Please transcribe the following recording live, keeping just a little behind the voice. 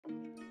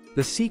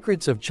The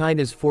secrets of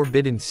China's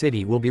Forbidden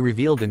City will be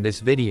revealed in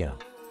this video.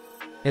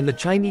 And the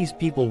Chinese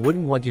people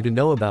wouldn't want you to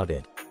know about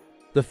it.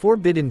 The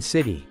Forbidden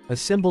City, a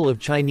symbol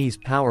of Chinese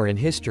power and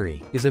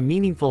history, is a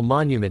meaningful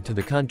monument to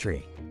the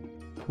country.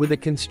 With a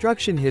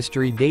construction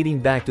history dating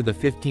back to the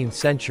 15th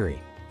century,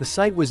 the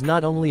site was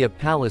not only a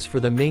palace for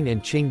the Ming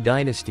and Qing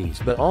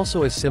dynasties but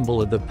also a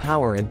symbol of the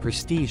power and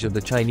prestige of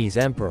the Chinese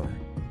emperor.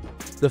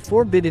 The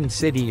Forbidden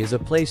City is a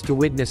place to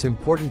witness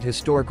important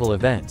historical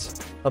events,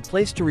 a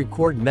place to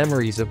record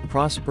memories of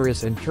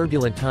prosperous and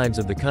turbulent times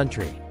of the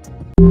country.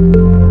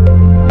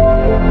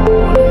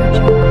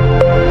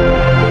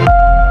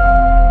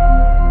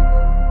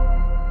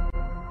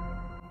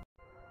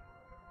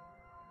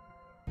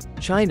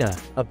 China,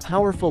 a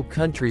powerful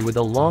country with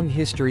a long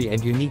history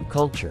and unique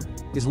culture,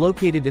 is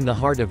located in the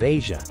heart of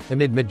Asia,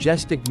 amid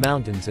majestic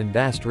mountains and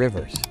vast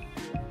rivers.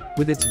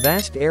 With its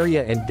vast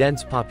area and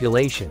dense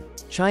population,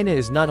 China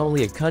is not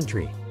only a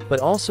country,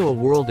 but also a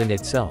world in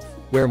itself,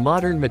 where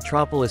modern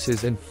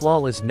metropolises and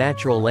flawless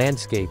natural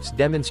landscapes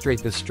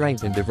demonstrate the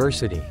strength and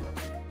diversity.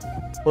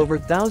 Over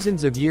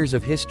thousands of years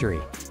of history,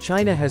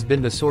 China has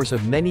been the source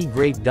of many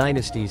great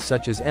dynasties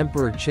such as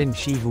Emperor Qin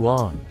Shi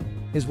Huang,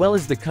 as well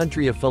as the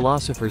country of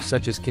philosophers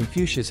such as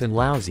Confucius and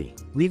Laozi,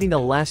 leaving a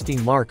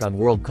lasting mark on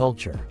world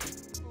culture.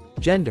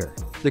 Gender.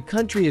 The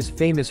country is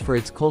famous for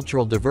its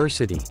cultural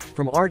diversity,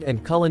 from art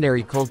and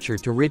culinary culture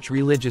to rich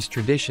religious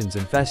traditions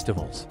and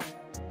festivals.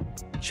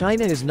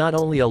 China is not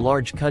only a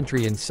large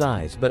country in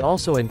size but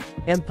also an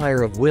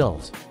empire of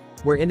wills,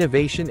 where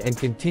innovation and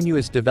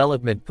continuous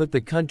development put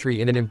the country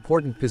in an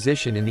important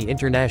position in the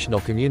international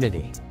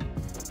community.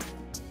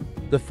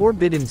 The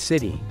Forbidden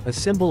City, a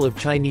symbol of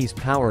Chinese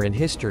power and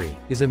history,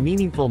 is a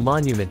meaningful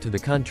monument to the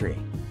country.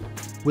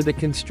 With a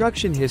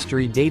construction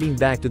history dating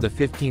back to the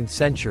 15th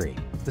century,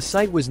 the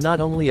site was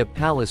not only a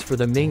palace for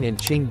the Ming and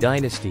Qing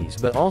dynasties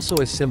but also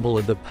a symbol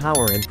of the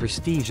power and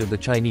prestige of the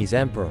Chinese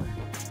emperor.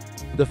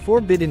 The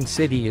Forbidden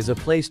City is a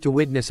place to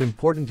witness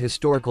important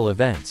historical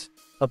events,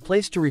 a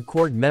place to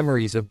record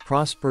memories of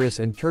prosperous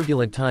and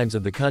turbulent times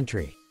of the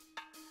country.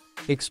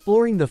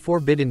 Exploring the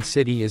Forbidden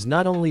City is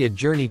not only a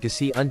journey to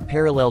see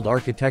unparalleled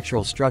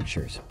architectural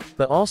structures,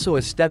 but also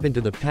a step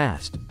into the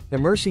past,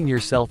 immersing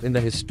yourself in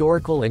the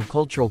historical and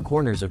cultural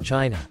corners of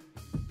China.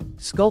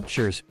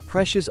 Sculptures,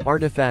 precious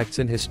artifacts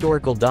and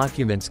historical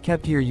documents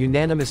kept here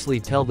unanimously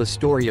tell the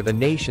story of a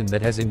nation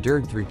that has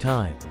endured through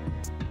time.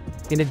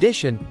 In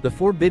addition, the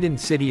Forbidden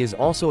City is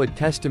also a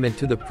testament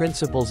to the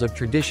principles of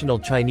traditional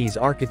Chinese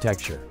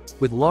architecture,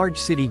 with large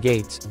city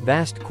gates,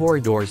 vast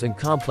corridors and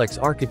complex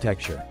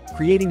architecture,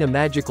 creating a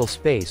magical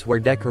space where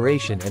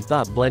decoration and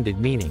thought blended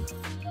meaning.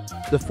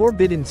 The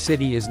Forbidden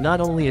City is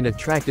not only an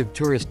attractive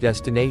tourist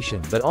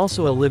destination but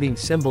also a living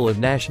symbol of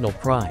national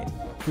pride,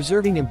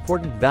 preserving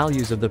important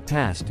values of the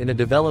past in a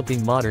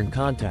developing modern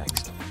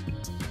context.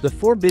 The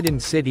Forbidden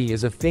City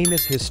is a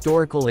famous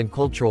historical and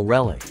cultural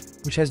relic,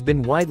 which has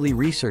been widely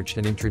researched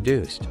and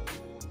introduced.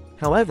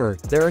 However,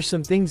 there are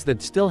some things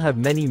that still have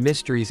many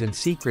mysteries and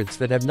secrets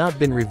that have not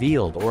been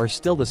revealed or are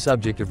still the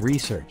subject of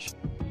research.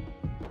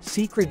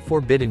 Secret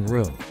Forbidden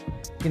Room.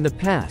 In the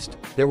past,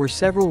 there were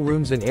several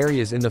rooms and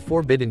areas in the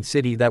Forbidden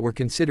City that were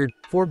considered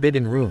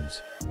forbidden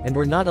rooms, and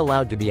were not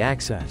allowed to be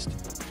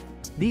accessed.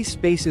 These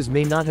spaces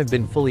may not have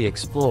been fully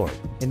explored,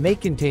 and may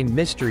contain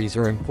mysteries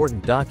or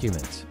important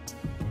documents.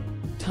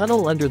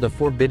 Tunnel under the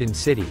Forbidden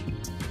City.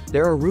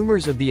 There are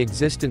rumors of the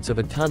existence of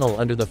a tunnel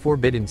under the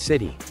Forbidden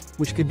City,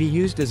 which could be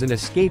used as an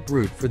escape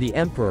route for the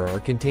emperor or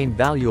contain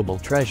valuable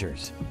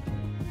treasures.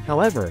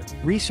 However,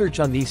 research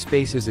on these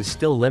spaces is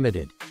still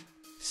limited.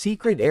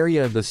 Secret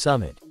Area of the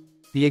Summit.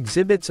 The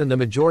exhibits and the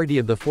majority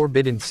of the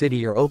Forbidden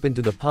City are open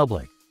to the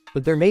public,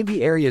 but there may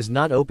be areas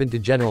not open to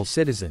general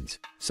citizens,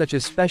 such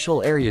as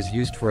special areas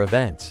used for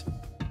events.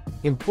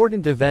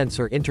 Important events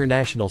or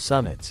international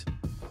summits.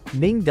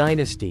 Ming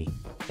Dynasty.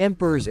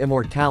 Emperor's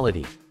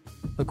immortality.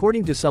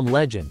 According to some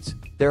legends,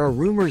 there are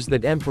rumors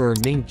that Emperor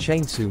Ming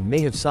Chengsu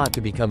may have sought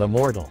to become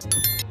immortal.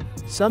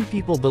 Some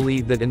people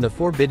believe that in the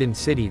Forbidden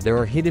City there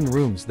are hidden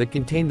rooms that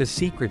contain the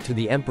secret to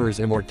the emperor's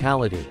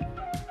immortality.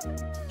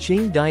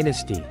 Qing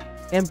Dynasty.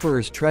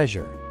 Emperor's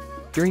treasure.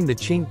 During the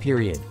Qing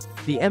period,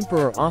 the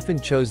emperor often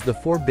chose the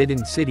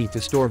Forbidden City to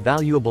store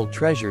valuable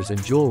treasures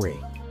and jewelry.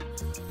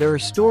 There are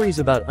stories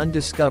about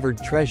undiscovered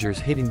treasures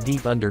hidden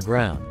deep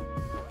underground.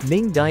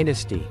 Ming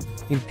Dynasty.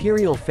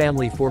 Imperial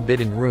Family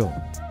Forbidden Room.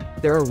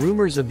 There are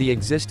rumors of the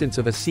existence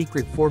of a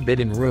secret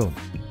forbidden room,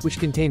 which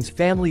contains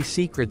family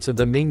secrets of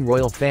the Ming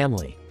royal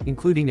family,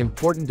 including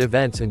important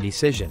events and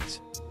decisions.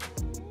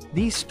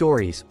 These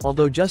stories,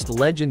 although just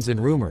legends and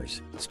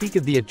rumors, speak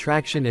of the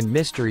attraction and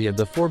mystery of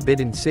the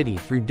Forbidden City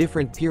through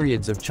different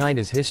periods of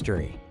China's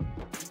history.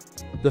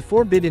 The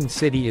Forbidden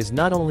City is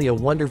not only a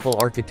wonderful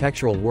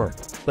architectural work,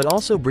 but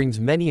also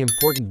brings many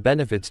important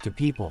benefits to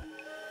people.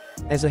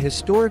 As a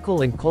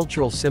historical and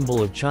cultural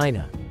symbol of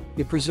China,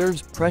 it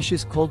preserves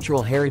precious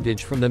cultural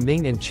heritage from the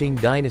Ming and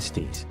Qing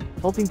dynasties,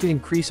 helping to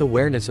increase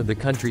awareness of the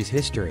country's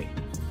history.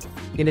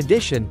 In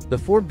addition, the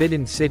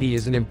Forbidden City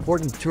is an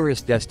important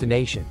tourist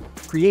destination,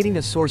 creating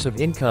a source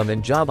of income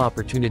and job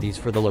opportunities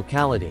for the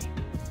locality.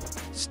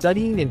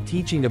 Studying and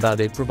teaching about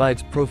it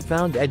provides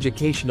profound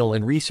educational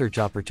and research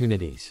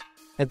opportunities.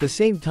 At the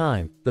same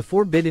time, the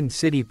Forbidden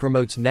City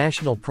promotes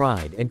national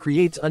pride and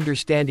creates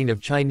understanding of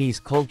Chinese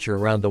culture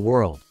around the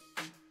world.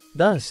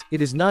 Thus,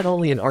 it is not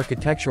only an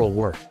architectural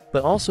work,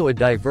 but also a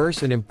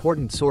diverse and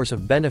important source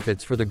of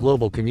benefits for the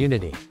global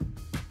community.